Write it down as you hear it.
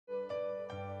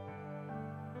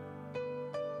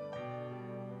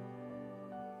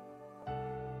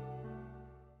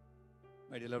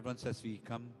dear loved ones, as we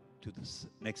come to this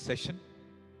next session,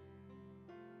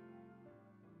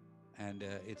 and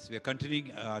we are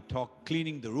continuing our talk,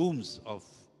 cleaning the rooms of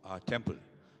our temple,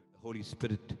 the Holy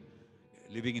Spirit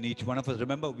living in each one of us.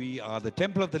 Remember, we are the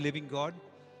temple of the living God,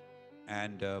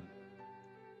 and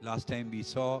last time we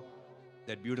saw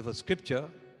that beautiful scripture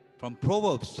from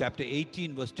Proverbs chapter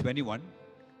 18, verse 21.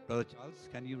 Brother Charles,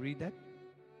 can you read that?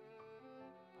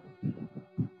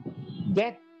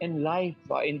 Death and life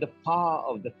are in the power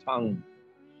of the tongue,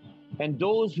 and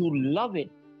those who love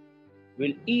it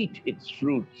will eat its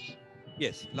fruits.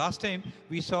 Yes, last time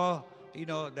we saw,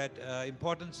 that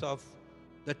importance of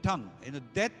the tongue.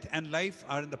 Death and life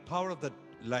are in the power of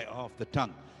the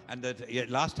tongue. And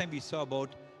that last time we saw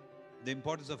about the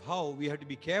importance of how we have to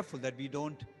be careful that we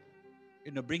don't,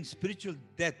 bring spiritual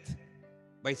death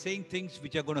by saying things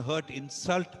which are going to hurt,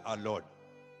 insult our Lord.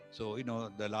 So,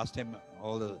 the last time,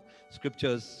 all the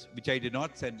scriptures, which I did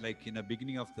not send, like in the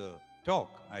beginning of the talk,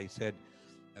 I said,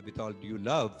 with all due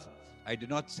love, I did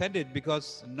not send it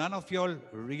because none of y'all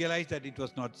realized that it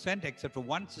was not sent except for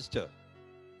one sister.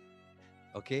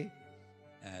 Okay?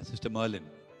 Sister Merlin.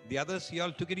 The others,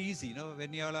 y'all took it easy.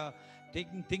 When y'all are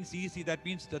taking things easy, that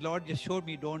means the Lord just showed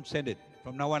me, don't send it.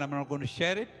 From now on, I'm not going to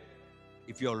share it.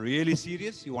 If you're really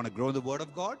serious, you want to grow in the Word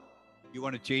of God, you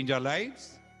want to change our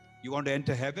lives, you want to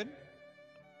enter heaven,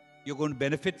 you're going to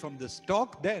benefit from this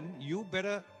talk, then you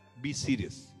better be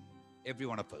serious. Every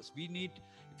one of us. We need,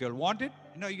 if you all want it,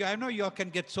 I know you all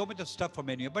can get so much of stuff from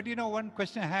anywhere, but one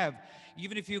question I have,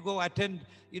 even if you go attend,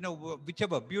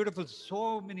 whichever beautiful,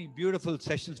 so many beautiful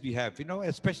sessions we have,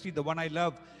 especially the one I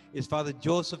love is Father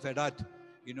Joseph Edat,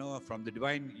 from the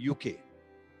Divine UK.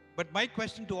 But my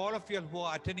question to all of you who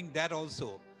are attending that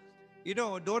also,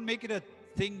 don't make it a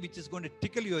thing which is going to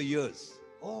tickle your ears.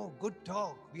 Oh, good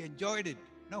talk. We enjoyed it.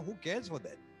 No, who cares for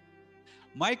that?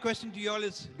 My question to you all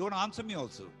is, don't answer me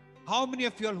also. How many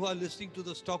of you all who are listening to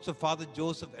the talks of Father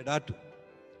Joseph Edatu,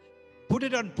 put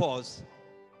it on pause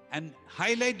and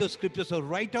highlight those scriptures or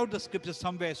write out the scriptures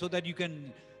somewhere so that you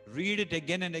can read it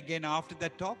again and again after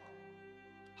that talk?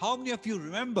 How many of you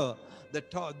remember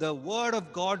the word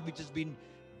of God which has been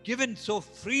given so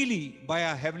freely by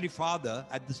our Heavenly Father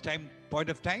at this point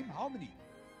of time? How many?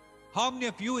 How many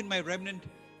of you in my remnant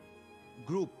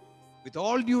group, with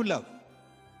all due love,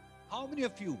 how many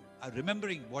of you are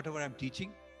remembering whatever I'm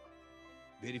teaching?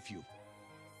 Very few.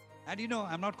 And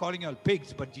I'm not calling you all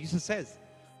pigs, but Jesus says,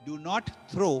 do not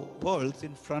throw pearls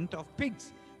in front of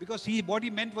pigs. Because what he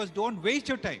meant was, don't waste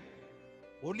your time.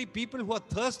 Only people who are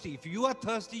thirsty, if you are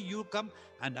thirsty, you come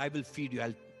and I will feed you.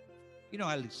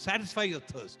 I'll satisfy your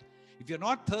thirst. If you're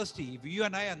not thirsty, if you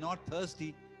and I are not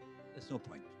thirsty, there's no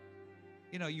point.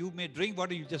 You may drink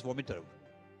water, you just vomit out.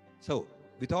 So,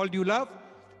 with all due love,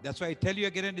 that's why I tell you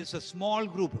again, it's a small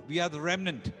group. We are the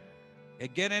remnant.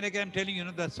 Again and again, I'm telling you,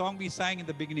 the song we sang in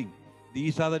the beginning.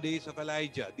 These are the days of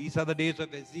Elijah. These are the days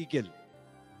of Ezekiel.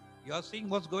 You are seeing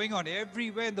what's going on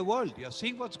everywhere in the world. You are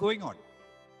seeing what's going on.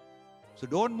 So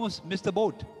don't miss the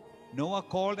boat. Noah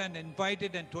called and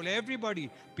invited and told everybody.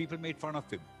 People made fun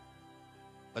of him.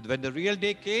 But when the real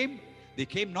day came, they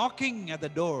came knocking at the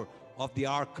door of the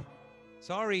ark.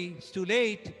 Sorry, it's too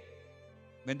late.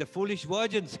 When the foolish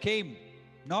virgins came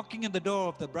knocking at the door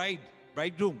of the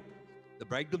bridegroom, the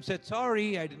bridegroom said,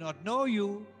 sorry, I did not know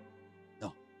you.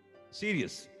 No,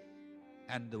 serious.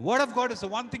 And the Word of God is the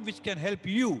one thing which can help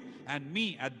you and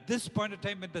me at this point of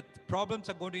time when the problems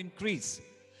are going to increase.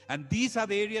 And these are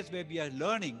the areas where we are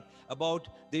learning about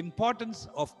the importance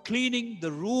of cleaning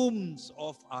the rooms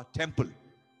of our temple.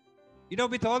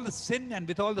 With all the sin and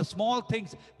with all the small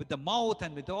things, with the mouth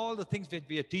and with all the things that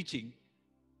we are teaching,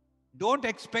 don't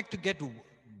expect to get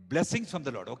blessings from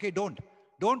the Lord. Okay, don't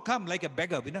come like a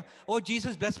beggar. Oh,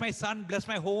 Jesus, bless my son, bless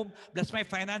my home, bless my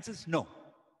finances. No,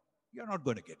 you're not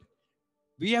going to get it.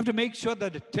 We have to make sure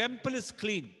that the temple is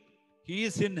clean. He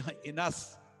is in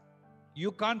us.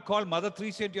 You can't call Mother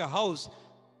Teresa into your house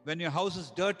when your house is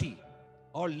dirty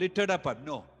or littered up.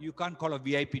 No, you can't call a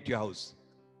VIP to your house.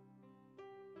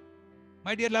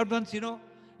 My dear loved ones,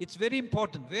 it's very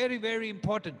important, very, very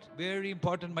important,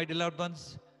 my dear loved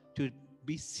ones, to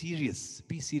be serious.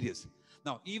 Be serious.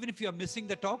 Now, even if you are missing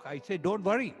the talk, I say, don't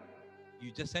worry.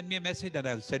 You just send me a message and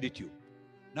I'll send it to you.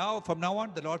 Now, from now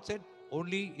on, the Lord said,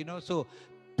 only, so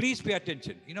please pay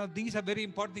attention. These are very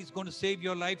important. It's going to save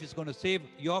your life. It's going to save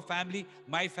your family,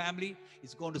 my family.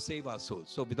 It's going to save our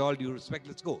souls. So with all due respect,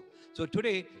 let's go. So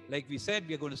today, like we said,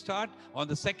 we are going to start on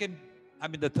the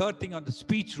third thing on the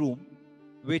speech room,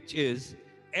 which is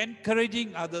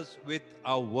encouraging others with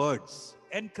our words.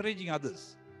 Encouraging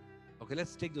others. Okay,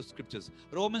 let's take those scriptures.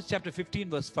 Romans chapter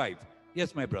 15, verse 5.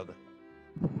 Yes, my brother.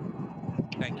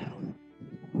 Thank you, Lord.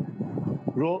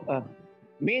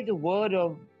 May the word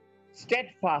of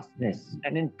steadfastness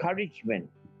and encouragement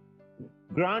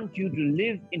grant you to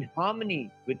live in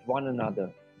harmony with one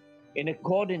another in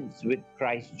accordance with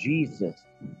Christ Jesus.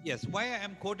 Yes, why I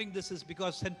am quoting this is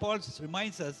because St. Paul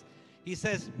reminds us, he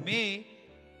says, may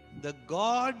the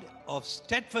God of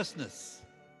steadfastness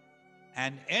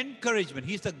and encouragement,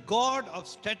 he's the God of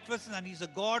steadfastness and he's a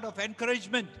God of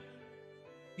encouragement.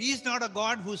 He's not a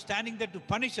God who's standing there to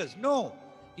punish us. No,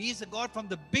 he's a God from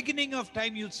the beginning of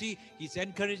time. You'll see he's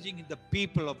encouraging the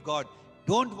people of God.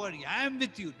 Don't worry, I am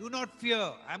with you. Do not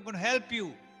fear. I'm going to help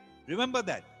you. Remember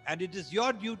that. And it is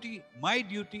your duty, my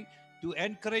duty, to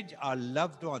encourage our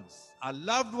loved ones. Our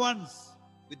loved ones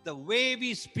with the way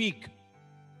we speak.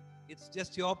 It's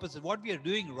just the opposite. What we are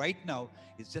doing right now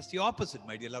is just the opposite,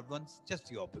 my dear loved ones. Just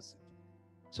the opposite.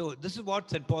 So this is what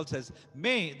St. Paul says.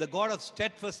 May the God of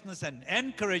steadfastness and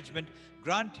encouragement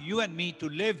grant you and me to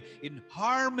live in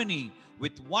harmony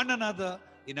with one another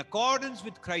in accordance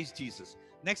with Christ Jesus.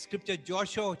 Next scripture,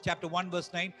 Joshua chapter 1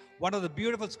 verse 9. One of the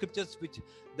beautiful scriptures,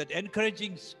 that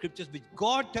encouraging scriptures which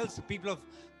God tells the people of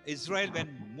Israel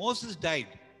when Moses died.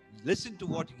 Listen to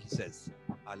what he says.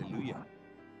 Hallelujah.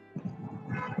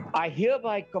 I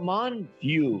hereby command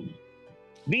you,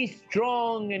 be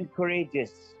strong and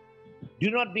courageous. Do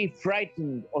not be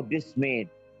frightened or dismayed,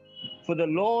 for the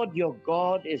Lord your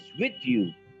God is with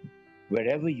you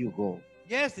wherever you go.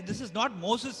 Yes, this is not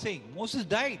Moses saying. Moses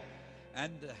died.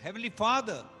 And the Heavenly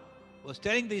Father was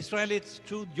telling the Israelites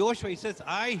through Joshua, he says,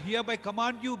 I hereby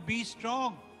command you, be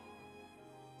strong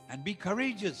and be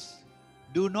courageous.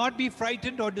 Do not be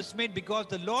frightened or dismayed, because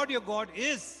the Lord your God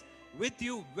is with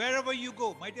you wherever you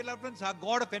go. My dear loved ones, our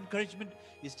God of encouragement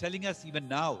is telling us even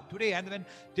now, today, and when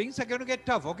things are going to get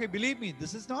tough, okay, believe me,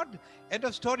 this is not end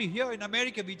of story. Here in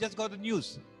America, we just got the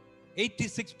news.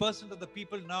 86% of the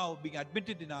people now being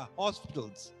admitted in our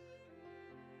hospitals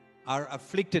are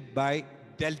afflicted by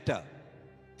Delta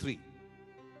 3.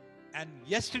 And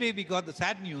yesterday we got the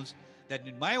sad news that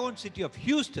in my own city of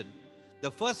Houston, the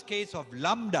first case of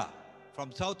Lambda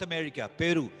from South America,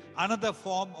 Peru, another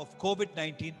form of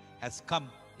COVID-19 has come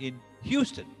in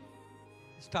Houston,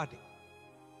 starting.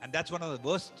 And that's one of the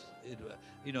worst,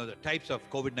 the types of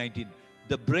COVID-19.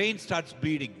 The brain starts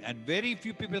bleeding and very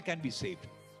few people can be saved.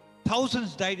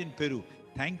 Thousands died in Peru.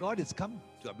 Thank God it's come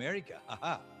to America.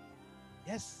 Aha.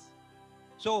 Yes.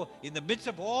 So in the midst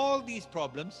of all these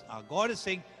problems, our God is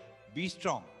saying, be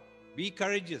strong, be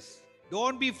courageous.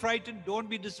 Don't be frightened, don't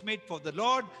be dismayed, for the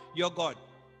Lord your God,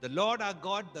 the Lord our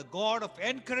God, the God of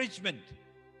encouragement,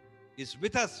 is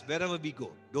with us wherever we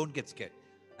go. Don't get scared.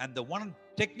 And the one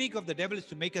technique of the devil is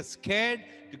to make us scared,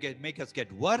 make us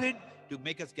get worried,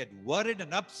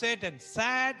 and upset and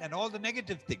sad and all the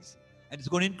negative things. And it's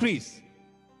going to increase.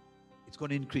 It's going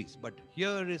to increase. But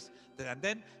here is, and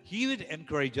then he will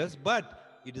encourage us, but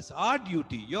it is our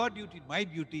duty, your duty, my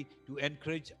duty, to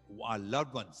encourage our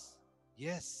loved ones.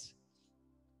 Yes.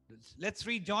 Let's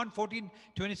read John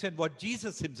 14:27, what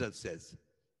Jesus himself says.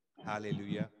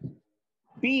 Hallelujah.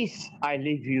 Peace I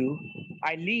leave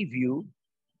you,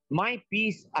 my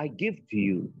peace I give to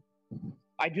you.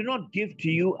 I do not give to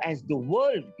you as the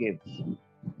world gives.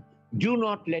 Do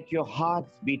not let your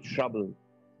hearts be troubled,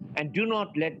 and do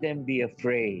not let them be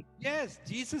afraid. Yes,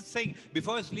 Jesus saying,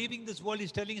 before he's leaving this world,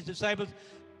 he's telling his disciples,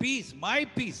 peace, my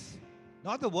peace,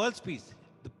 not the world's peace.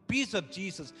 The peace of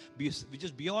Jesus, which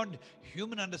is beyond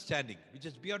human understanding, which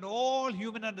is beyond all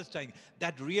human understanding,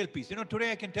 that real peace.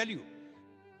 Today I can tell you,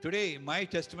 today my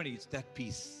testimony is that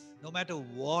peace. No matter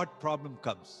what problem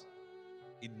comes,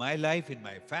 in my life, in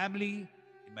my family,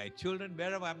 in my children,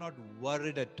 wherever, I'm not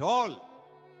worried at all.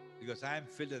 Because I am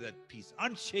filled with that peace,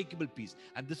 unshakable peace.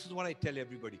 And this is what I tell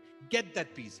everybody. Get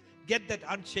that peace. Get that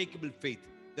unshakable faith.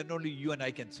 Then only you and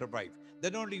I can survive.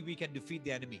 Then only we can defeat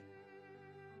the enemy.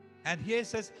 And here it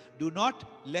says, do not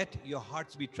let your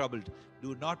hearts be troubled.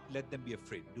 Do not let them be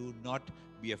afraid. Do not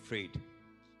be afraid.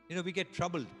 We get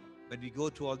troubled when we go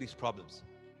through all these problems.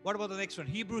 What about the next one?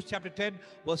 Hebrews chapter 10,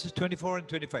 verses 24 and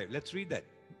 25. Let's read that.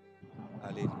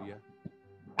 Hallelujah.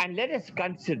 And let us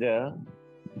consider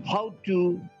how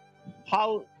to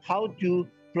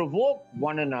provoke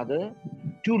one another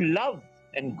to love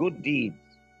and good deeds,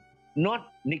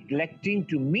 not neglecting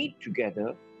to meet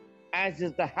together, as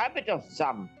is the habit of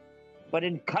some, but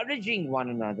encouraging one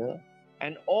another,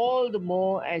 and all the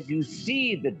more as you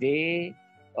see the day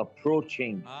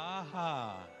approaching.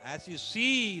 As you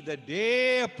see the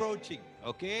day approaching,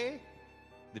 okay?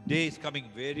 The day is coming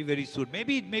very, very soon.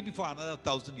 Maybe for another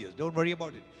 1,000 years. Don't worry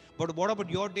about it. But what about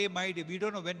your day, my day? We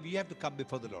don't know when we have to come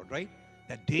before the Lord, right?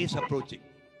 That day is approaching.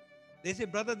 They say,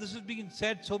 brother, this is being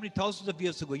said so many thousands of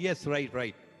years ago. Yes,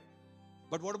 right.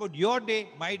 But what about your day,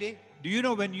 my day? Do you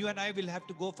know when you and I will have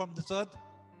to go from this earth?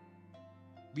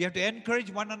 We have to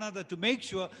encourage one another to make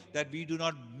sure that we do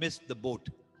not miss the boat.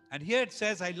 And here it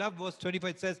says, I love verse 25,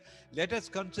 it says, let us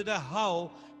consider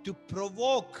how to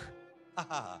provoke.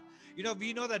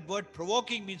 We know that word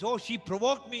provoking means, oh, she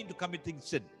provoked me into committing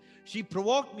sin. She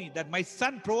provoked me, that my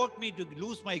son provoked me to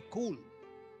lose my cool.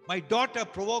 My daughter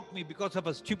provoked me because of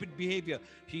her stupid behavior.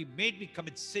 She made me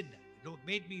commit sin,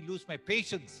 made me lose my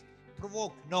patience.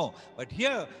 Provoke, no. But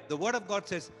here, the word of God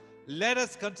says, let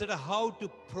us consider how to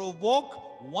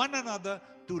provoke one another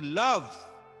to love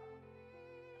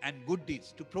and good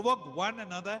deeds. To provoke one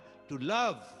another to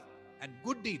love and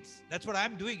good deeds. That's what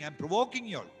I'm doing. I'm provoking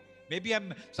you all. Maybe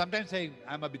sometimes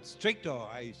I'm a bit strict, or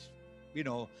I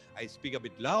speak a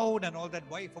bit loud and all that.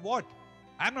 Why? For what?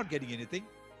 I'm not getting anything.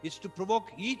 It's to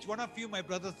provoke each one of you, my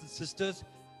brothers and sisters,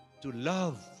 to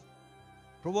love.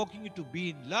 Provoking you to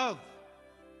be in love.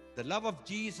 The love of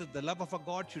Jesus, the love of our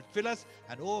God should fill us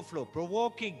and overflow.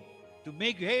 Provoking to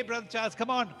make you, hey, Brother Charles, come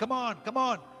on, come on, come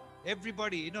on.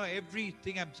 Everybody,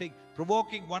 everything I'm saying,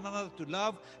 provoking one another to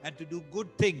love and to do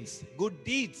good things, good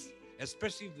deeds,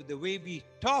 especially with the way we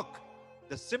talk.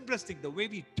 The simplest thing, the way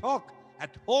we talk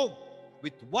at home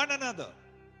with one another.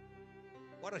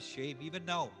 What a shame, even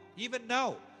now,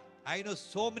 I know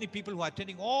so many people who are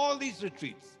attending all these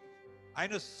retreats. I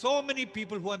know so many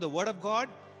people who are in the Word of God,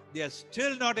 they are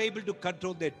still not able to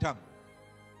control their tongue.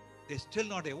 They're still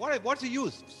not able. What's the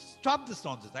use? Stop this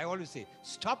nonsense. I always say,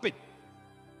 stop it.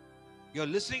 You're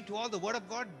listening to all the Word of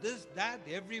God, this, that,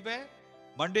 everywhere.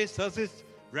 Mondays, Thursdays,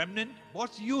 remnant.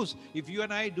 What's the use if you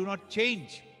and I do not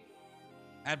change?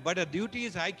 But our duty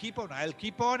is, I'll keep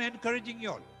on encouraging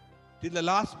you all till the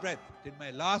last breath, till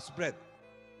my last breath,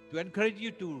 to encourage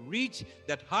you to reach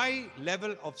that high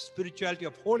level of spirituality,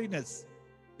 of holiness,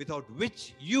 without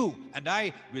which you and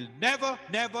I will never,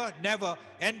 never, never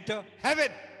enter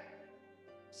heaven.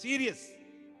 Serious.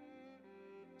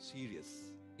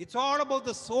 It's all about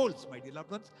the souls, my dear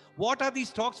loved ones. What are these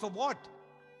talks for? What?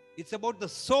 It's about the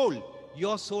soul,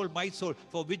 your soul, my soul,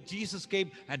 for which Jesus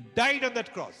came and died on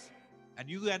that cross. And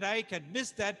you and I can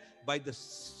miss that by the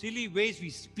silly ways we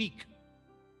speak.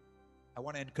 I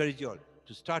want to encourage you all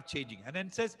to start changing. And then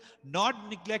it says, not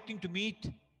neglecting to meet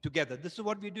together. This is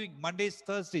what we're doing. Mondays,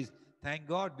 Thursdays. Thank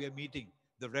God we are meeting.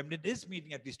 The remnant is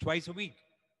meeting at least twice a week.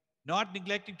 Not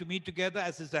neglecting to meet together,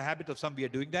 as is the habit of some, we are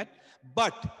doing that.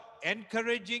 But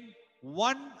encouraging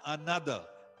one another,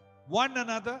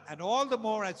 and all the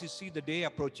more as you see the day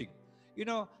approaching.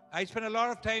 I spend a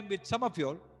lot of time with some of you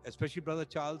all, especially Brother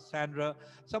Charles, Sandra,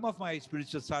 some of my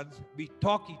spiritual sons. We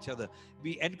talk each other.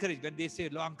 We encourage when they say,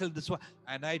 Uncle, this one,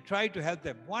 and I try to help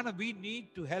them. We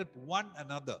need to help one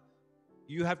another.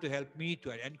 You have to help me,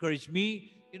 to encourage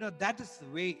me. That is the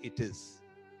way it is.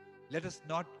 Let us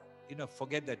not,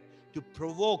 forget that, to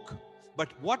provoke. But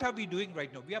what are we doing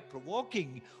right now? We are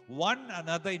provoking one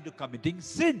another into committing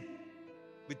sin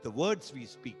with the words we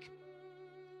speak.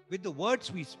 With the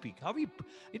words we speak. Are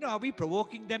we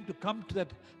provoking them to come to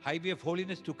that highway of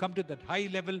holiness, to come to that high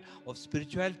level of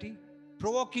spirituality?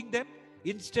 Provoking them?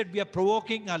 Instead, we are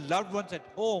provoking our loved ones at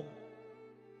home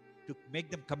to make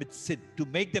them commit sin, to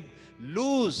make them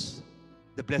lose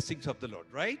the blessings of the Lord,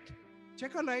 right?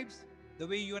 Check our lives, the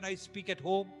way you and I speak at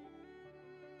home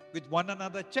with one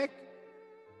another. Check.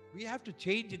 We have to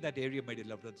change in that area, my dear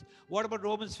loved ones. What about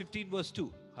Romans 15 verse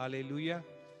 2? Hallelujah.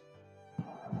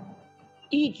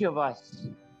 Each of us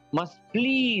must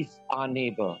please our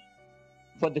neighbor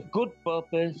for the good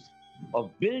purpose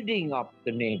of building up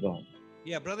the neighbor.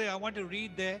 Yeah, brother, I want to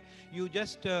read there. You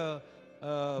just, the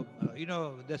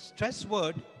stress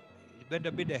word went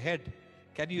a bit ahead.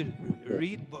 Can you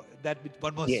read that with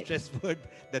one more stress word?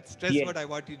 That stress word I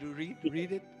want you to read.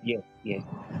 Read it. Yes.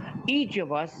 Each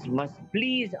of us must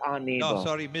please our neighbor. No,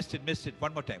 sorry, missed it.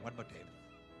 One more time.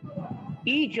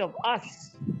 Each of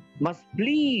us must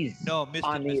please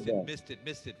our neighbor. Missed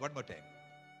it. One more time.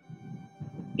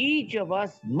 Each of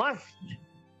us must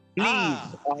please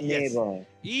our neighbor.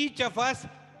 Each of us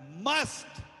must.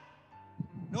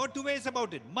 No two ways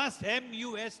about it. Must,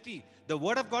 M-U-S-T. The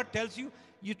Word of God tells you,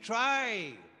 you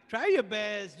try your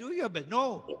best, do your best.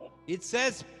 No, it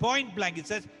says point blank. It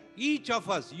says each of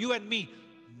us, you and me,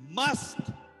 must,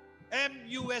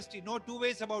 M-U-S-T. No two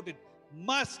ways about it.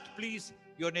 Must please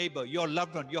your neighbor, your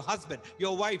loved one, your husband,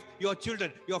 your wife, your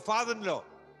children, your father-in-law,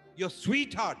 your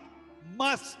sweetheart.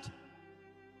 Must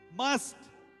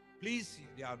please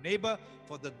your neighbor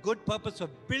for the good purpose of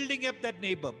building up that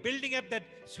neighbor, building up that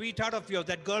sweetheart of yours,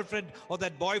 that girlfriend or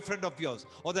that boyfriend of yours,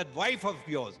 or that wife of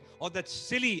yours, or that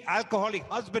silly alcoholic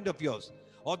husband of yours,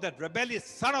 or that rebellious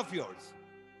son of yours.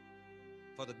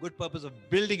 for the good purpose of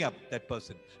building up that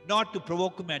person, not to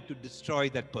provoke him and to destroy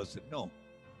that person. No.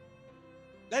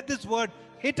 Let this word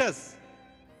hit us.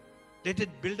 Let it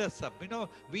build us up.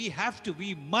 We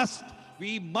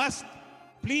must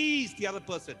please the other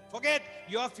person. Forget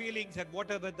your feelings and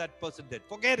whatever that person did.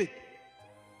 Forget it.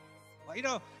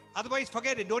 Otherwise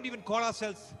forget it. Don't even call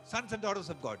ourselves sons and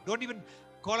daughters of God. Don't even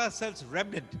call ourselves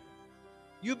remnant.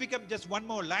 You become just one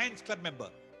more Lions Club member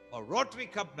or Rotary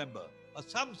Club member or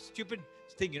some stupid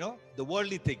thing, the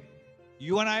worldly thing.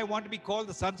 You and I want to be called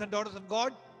the sons and daughters of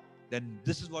God? Then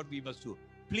this is what we must do.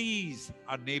 Please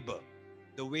our neighbor,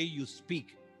 the way you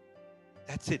speak.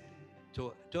 That's it.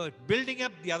 So building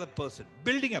up the other person.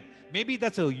 Building up. Maybe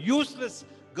that's a useless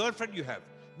girlfriend you have.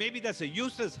 Maybe that's a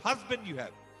useless husband you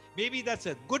have. Maybe that's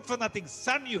a good-for-nothing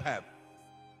son you have.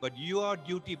 But your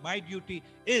duty, my duty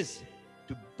is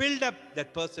to build up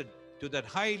that person to that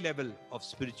high level of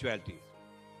spirituality.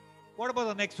 What about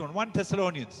the next one? 1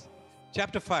 Thessalonians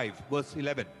chapter 5, verse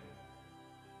 11.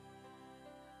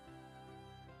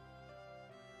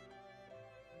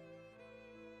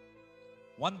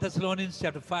 One Thessalonians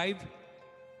chapter 5,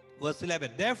 verse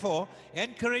 11. Therefore,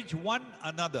 encourage one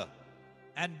another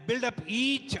and build up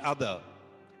each other,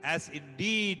 as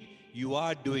indeed you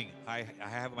are doing. I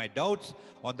have my doubts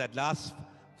on that last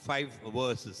 5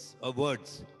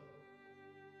 words.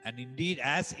 And indeed,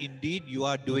 as indeed you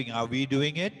are doing. Are we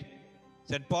doing it?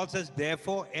 St. Paul says,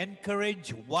 therefore, encourage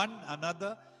one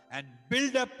another and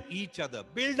build up each other.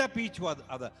 Build up each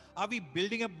other. Are we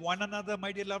building up one another,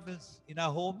 my dear loved ones, in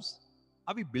our homes?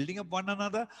 Are we building up one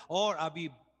another? Or are we,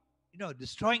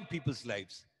 destroying people's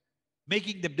lives?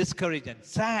 Making them discouraged and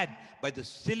sad by the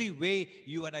silly way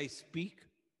you and I speak?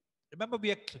 Remember,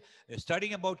 we are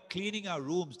studying about cleaning our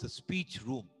rooms, the speech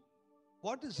room.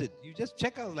 What is it? You just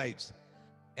check our lives.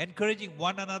 Encouraging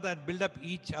one another and build up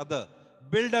each other.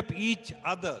 Build up each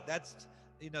other. That's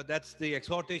the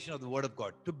exhortation of the Word of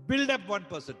God. To build up one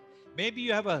person. Maybe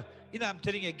you have I'm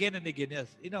telling you again and again, yes,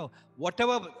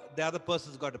 whatever the other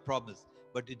person's got a problem is,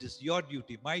 but it is your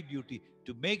duty, my duty,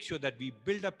 to make sure that we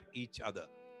build up each other.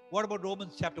 What about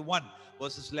Romans chapter 1,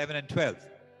 verses 11 and 12?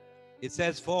 It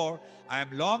says, for I am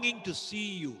longing to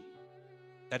see you,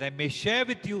 that I may share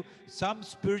with you some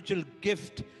spiritual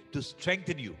gift to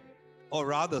strengthen you, or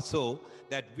rather so,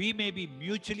 that we may be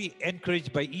mutually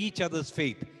encouraged by each other's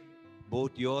faith,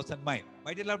 both yours and mine.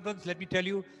 My dear loved ones, let me tell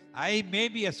you, I may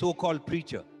be a so-called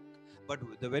preacher, but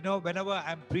whenever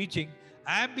I'm preaching,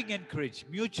 I'm being encouraged,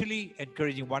 mutually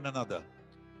encouraging one another.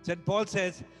 St. Paul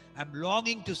says, I'm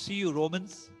longing to see you,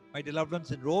 Romans, my dear loved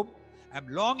ones in Rome. I'm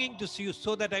longing to see you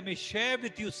so that I may share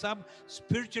with you some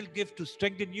spiritual gift to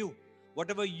strengthen you.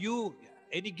 Whatever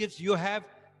any gifts you have,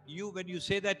 when you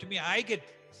say that to me, I get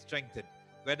strengthened.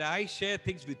 When I share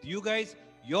things with you guys,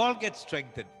 you all get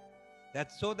strengthened.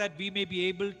 That's so that we may be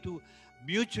able to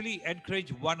mutually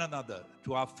encourage one another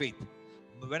to our faith.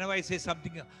 Whenever I say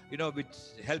something, which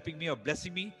is helping me or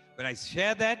blessing me, when I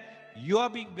share that, you are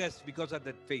being blessed because of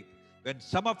that faith. When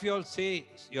some of you all say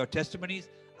your testimonies,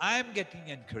 I am getting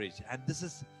encouraged. And this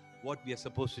is what we are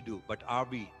supposed to do. But are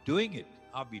we doing it?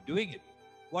 Are we doing it?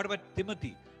 What about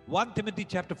Timothy? 1 Timothy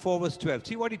chapter 4, verse 12.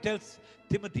 See what he tells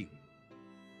Timothy.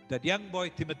 That young boy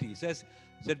Timothy, he says,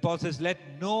 St. Paul says, let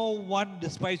no one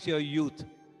despise your youth,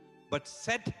 but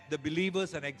set the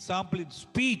believers an example in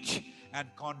speech and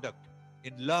conduct,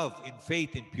 in love, in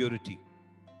faith, in purity.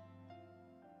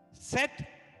 Set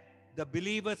the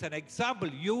believers an example.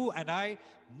 You and I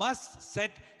must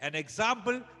set an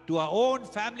example to our own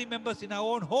family members in our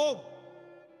own home,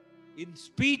 in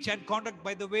speech and conduct,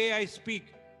 by the way I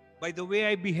speak, by the way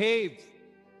I behave.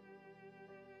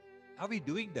 Are we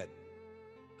doing that?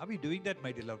 Are we doing that,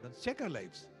 my dear loved ones? Check our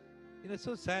lives. It's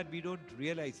so sad we don't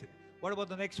realize it. What about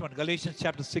the next one? Galatians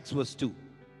chapter 6, verse 2.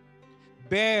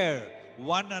 Bear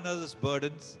one another's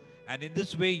burdens, and in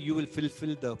this way you will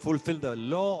fulfill the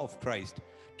law of Christ.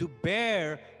 To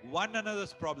bear one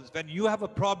another's problems. When you have a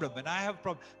problem, when I have a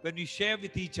problem, when we share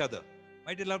with each other.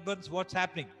 My dear loved ones, what's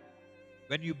happening?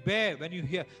 When you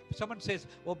hear, someone says,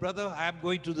 oh brother, I am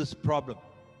going through this problem.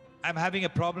 I'm having a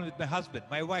problem with my husband,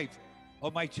 my wife,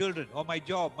 or my children, or my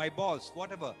job, my boss,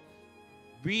 whatever.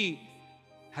 We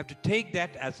have to take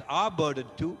that as our burden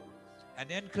too,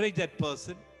 and encourage that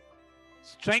person,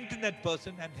 strengthen that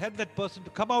person, and help that person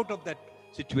to come out of that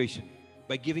situation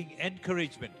by giving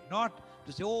encouragement, not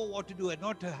to say, oh, what to do, and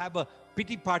not to have a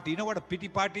pity party. You know what a pity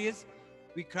party is?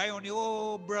 We cry only,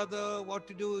 oh, brother, what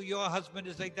to do? Your husband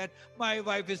is like that. My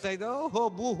wife is like that. Oh,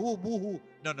 boo-hoo, boo-hoo.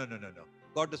 No.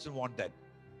 God doesn't want that.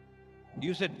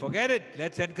 You said, forget it.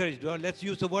 Let's encourage. Let's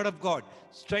use the word of God.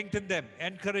 Strengthen them.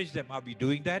 Encourage them. Are we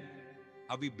doing that?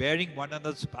 Are we bearing one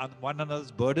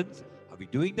another's burdens? Are we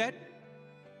doing that?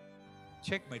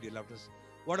 Check, my dear loved ones.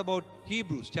 What about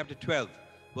Hebrews chapter 12,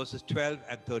 verses 12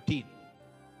 and 13?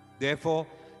 Therefore,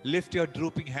 lift your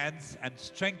drooping hands and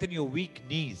strengthen your weak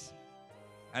knees,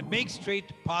 and make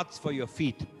straight paths for your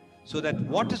feet, so that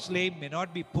what is lame may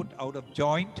not be put out of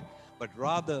joint, but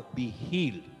rather be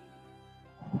healed.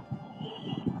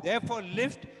 Therefore,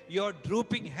 lift your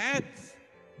drooping hands.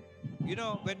 You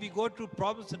know, when we go through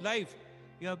problems in life,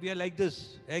 you know, we are like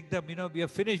this, ekdam, you know, we are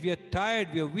finished, we are tired,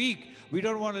 we are weak, we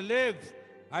don't want to live.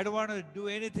 I don't want to do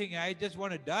anything. I just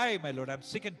want to die, my Lord. I'm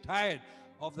sick and tired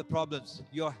of the problems.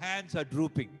 Your hands are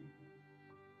drooping.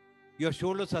 Your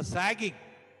shoulders are sagging.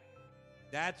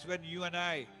 That's when you and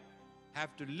I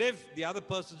have to lift the other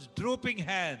person's drooping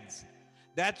hands.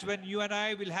 That's when you and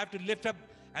I will have to lift up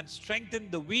and strengthen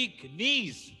the weak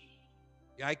knees.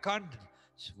 I can't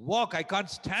walk. I can't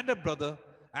stand up, brother.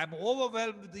 I'm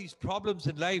overwhelmed with these problems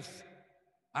in life.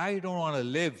 I don't want to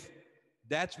live.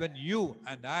 That's when you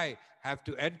and I have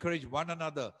to encourage one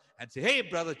another and say, hey,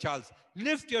 brother Charles,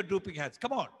 lift your drooping hands.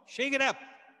 Come on, shake it up.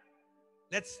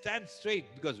 Let's stand straight,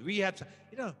 because we have,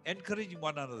 you know, encouraging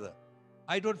one another.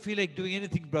 I don't feel like doing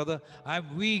anything, brother.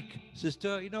 I'm weak,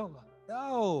 sister. You know,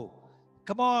 no.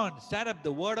 Come on, stand up.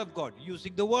 The word of God,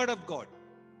 using the word of God,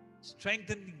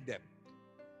 strengthening them.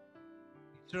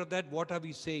 Instead of that, what are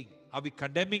we saying? Are we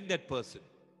condemning that person?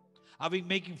 Are we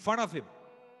making fun of him?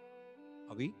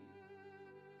 Are we?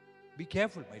 Be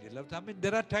careful, my dear loved. I mean,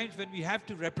 there are times when we have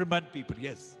to reprimand people,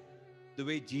 yes, the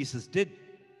way Jesus did.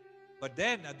 But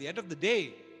then at the end of the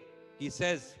day, he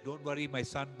says, don't worry, my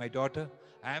son, my daughter,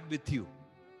 I am with you.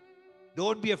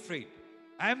 Don't be afraid.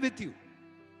 I am with you.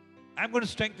 I'm going to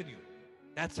strengthen you.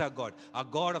 That's our God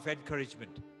of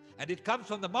encouragement. And it comes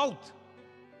from the mouth.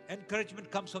 Encouragement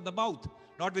comes from the mouth,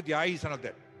 not with the eyes and all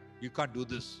that. You can't do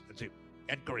this. That's it.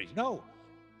 Encourage. No.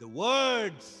 The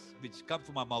words which come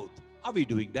from our mouth. Are we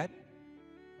doing that?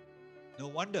 No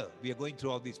wonder we are going through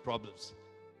all these problems.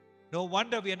 No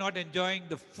wonder we are not enjoying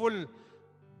the full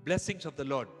blessings of the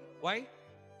Lord. Why?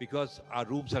 Because our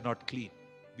rooms are not clean.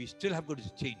 We still have got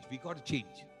to change. We got to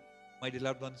change. My dear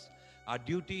loved ones, our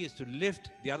duty is to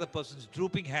lift the other person's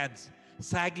drooping hands,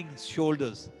 sagging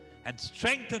shoulders, and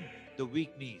strengthen the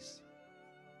weak knees.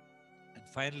 And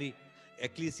finally,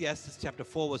 Ecclesiastes chapter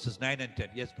 4, verses 9 and 10.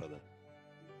 Yes, brother.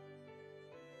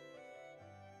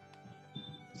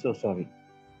 So sorry.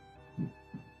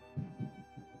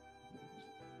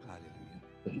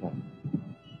 Hallelujah.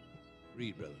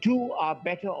 Read, brother. Two are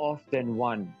better off than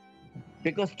one,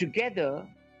 because together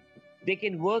they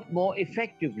can work more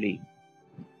effectively.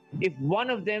 If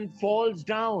one of them falls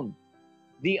down,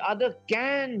 the other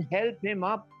can help him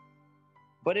up.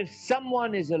 But if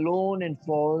someone is alone and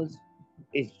falls,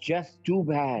 it's just too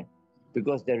bad,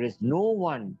 because there is no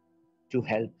one to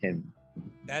help him.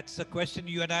 That's a question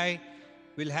you and I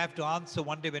will have to answer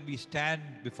one day when we stand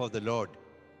before the Lord.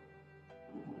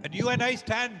 And you and I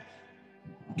stand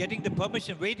getting the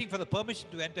permission, waiting for the permission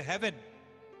to enter heaven.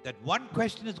 That one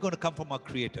question is going to come from our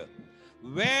Creator.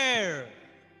 Where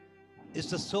is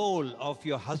the soul of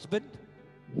your husband,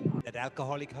 that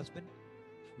alcoholic husband?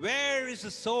 Where is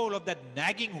the soul of that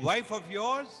nagging wife of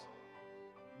yours?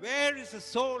 Where is the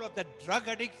soul of that drug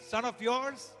addict son of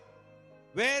yours?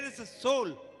 Where is the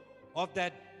soul of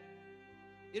that,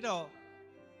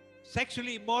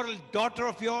 sexually immoral daughter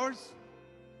of yours?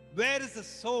 Where is the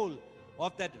soul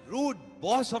of that rude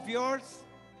boss of yours?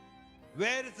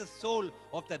 Where is the soul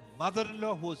of that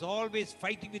mother-in-law who is always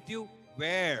fighting with you?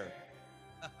 Where?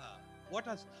 What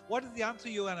is the answer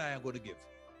you and I are going to give?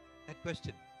 That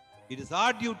question. It is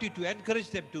our duty to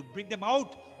encourage them, to bring them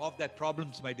out of their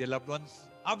problems, my dear loved ones.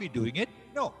 Are we doing it?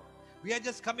 No. We are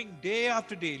just coming day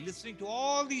after day, listening to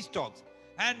all these talks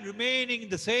and remaining in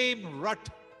the same rut.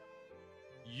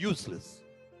 Useless.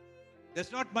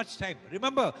 There's not much time.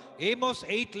 Remember, Amos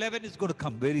 8:11 is going to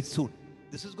come very soon.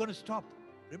 This is going to stop.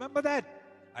 Remember that.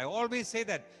 I always say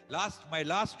that. My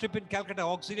last trip in Calcutta,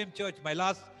 Auxilium Church,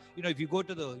 if you go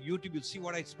to the YouTube, you'll see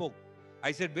what I spoke.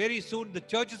 I said, very soon the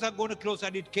churches are going to close,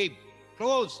 and it came.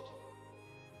 Closed.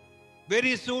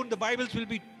 Very soon the Bibles will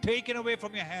be taken away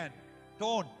from your hand.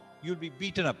 Torn. You'll be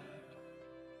beaten up.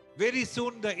 Very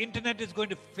soon the internet is going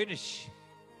to finish.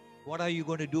 What are you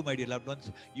going to do, my dear loved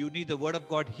ones? You need the word of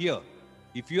God here.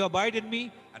 If you abide in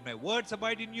me and my words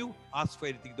abide in you, ask for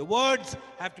anything. The words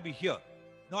have to be here.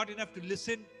 Not enough to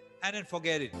listen and then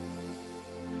forget it.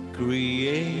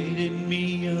 Create in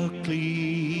me a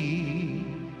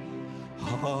clean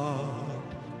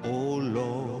heart, O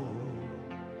Lord,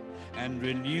 and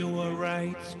renew a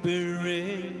right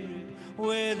spirit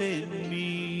within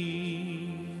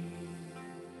me.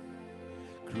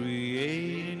 Create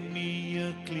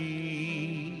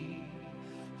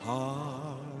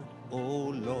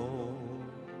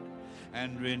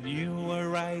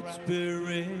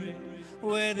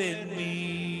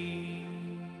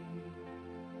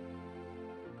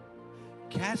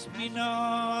Cast me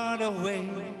not away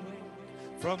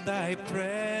from thy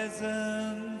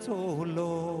presence, O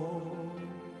Lord,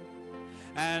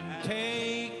 and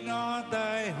take not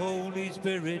thy Holy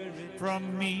Spirit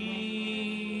from me.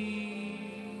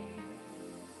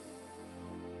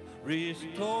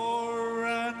 Restore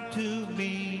unto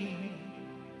me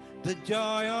the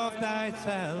joy of thy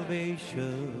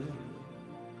salvation,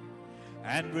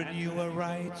 and renew a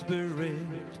right spirit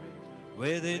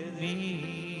within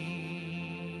me.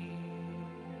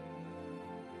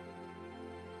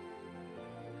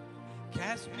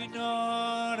 Cast me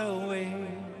not away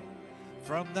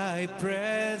from thy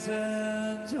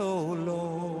presence, O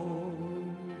Lord,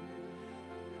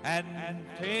 and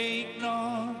take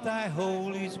not thy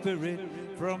Holy Spirit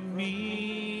from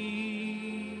me.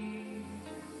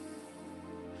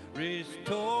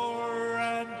 Restore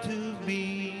unto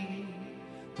me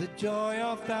the joy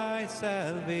of thy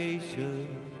salvation,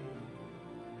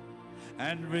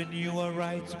 and renew a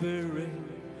right spirit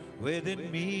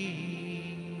within me.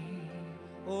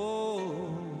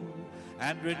 Oh,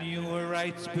 and renew a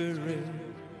right spirit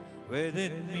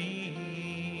within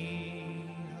me.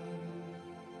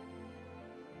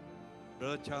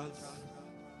 Brother Charles,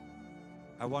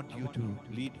 I want you to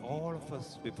lead all of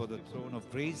us before the throne of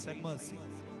grace and mercy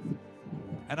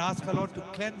and ask our Lord to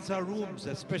cleanse our rooms,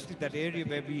 especially that area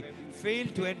where we fail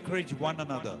to encourage one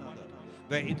another,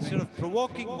 where instead of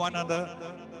provoking one another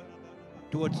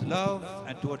towards love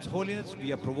and towards holiness,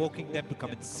 we are provoking them to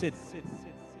commit sin.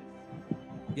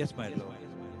 Yes, my Lord.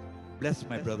 Bless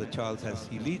my brother Charles as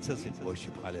he leads us in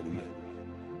worship. Hallelujah.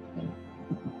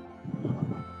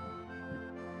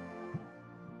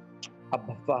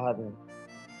 Abba Father,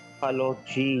 our Lord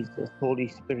Jesus, Holy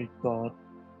Spirit God,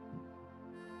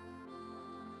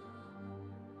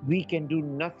 we can do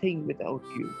nothing without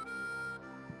you.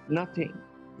 Nothing.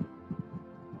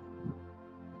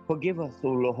 Forgive us, O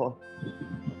Lord,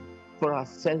 for our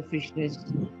selfishness.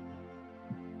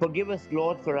 Forgive us,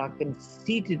 Lord, for our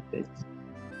conceitedness.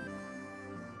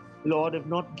 Lord, of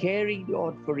not caring,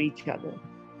 Lord, for each other.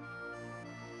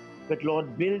 But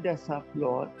Lord, build us up,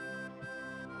 Lord.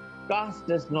 Cast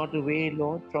us not away,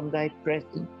 Lord, from thy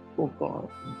presence, O God.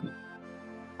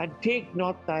 And take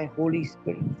not thy Holy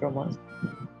Spirit from us.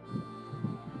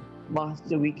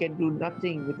 Master, we can do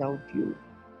nothing without you.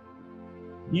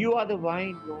 You are the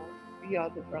vine, Lord. We are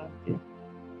the branches.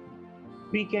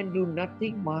 We can do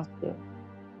nothing, Master.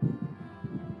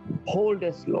 Hold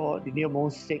us, Lord, in your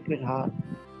most sacred heart.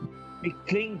 We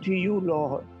cling to you,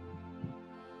 Lord.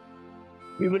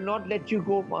 We will not let you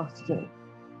go, Master.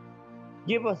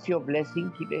 Give us your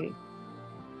blessing today.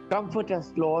 Comfort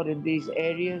us, Lord, in these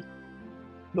areas,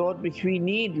 Lord, which we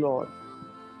need, Lord.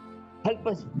 Help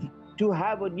us to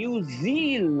have a new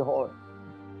zeal, Lord,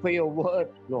 for your word,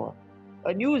 Lord.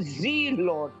 A new zeal,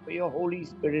 Lord, for your Holy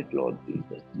Spirit, Lord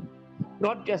Jesus.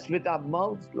 Not just with our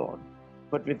mouths, Lord,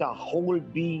 but with our whole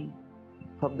being,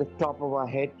 from the top of our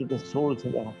head to the soles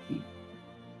of our feet.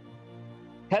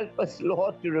 Help us,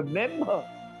 Lord, to remember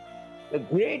the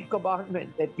great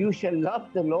commandment that you shall love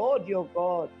the Lord your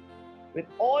God with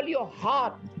all your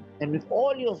heart and with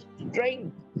all your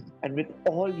strength and with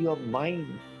all your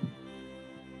mind.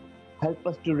 Help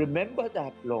us to remember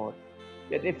that, Lord,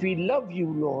 that if we love you,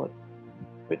 Lord,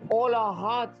 with all our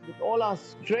hearts, with all our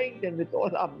strength and with all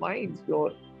our minds,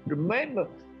 Lord,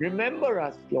 remember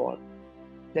us, Lord,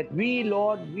 that we,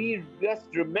 Lord, we just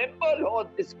remember, Lord,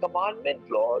 this commandment,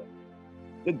 Lord,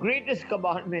 the greatest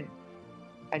commandment,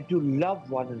 and to love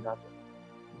one another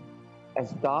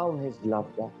as thou hast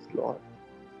loved us, Lord.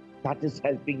 That is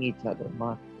helping each other,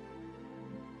 Master.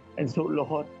 And so,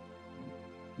 Lord,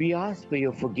 we ask for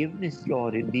your forgiveness,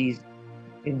 Lord, in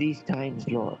these times,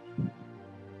 Lord.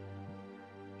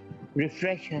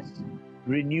 Refresh us,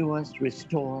 renew us,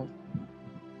 restore us.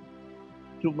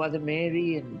 To Mother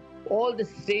Mary and all the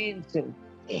saints and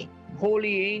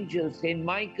holy angels, Saint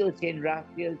Michael, Saint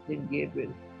Raphael, Saint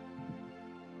Gabriel,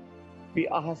 we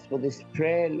ask for this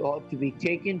prayer, Lord, to be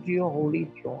taken to your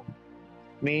holy throne.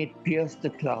 May it pierce the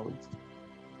clouds.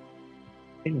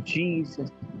 In Jesus'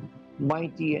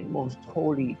 mighty and most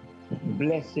holy,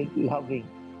 blessed, loving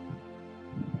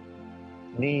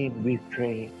name we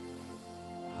pray.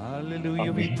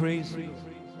 Hallelujah. Amen. We praise you.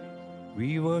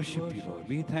 We worship you, Lord.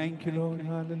 We thank you, Lord.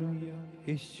 Hallelujah.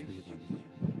 Yeshua.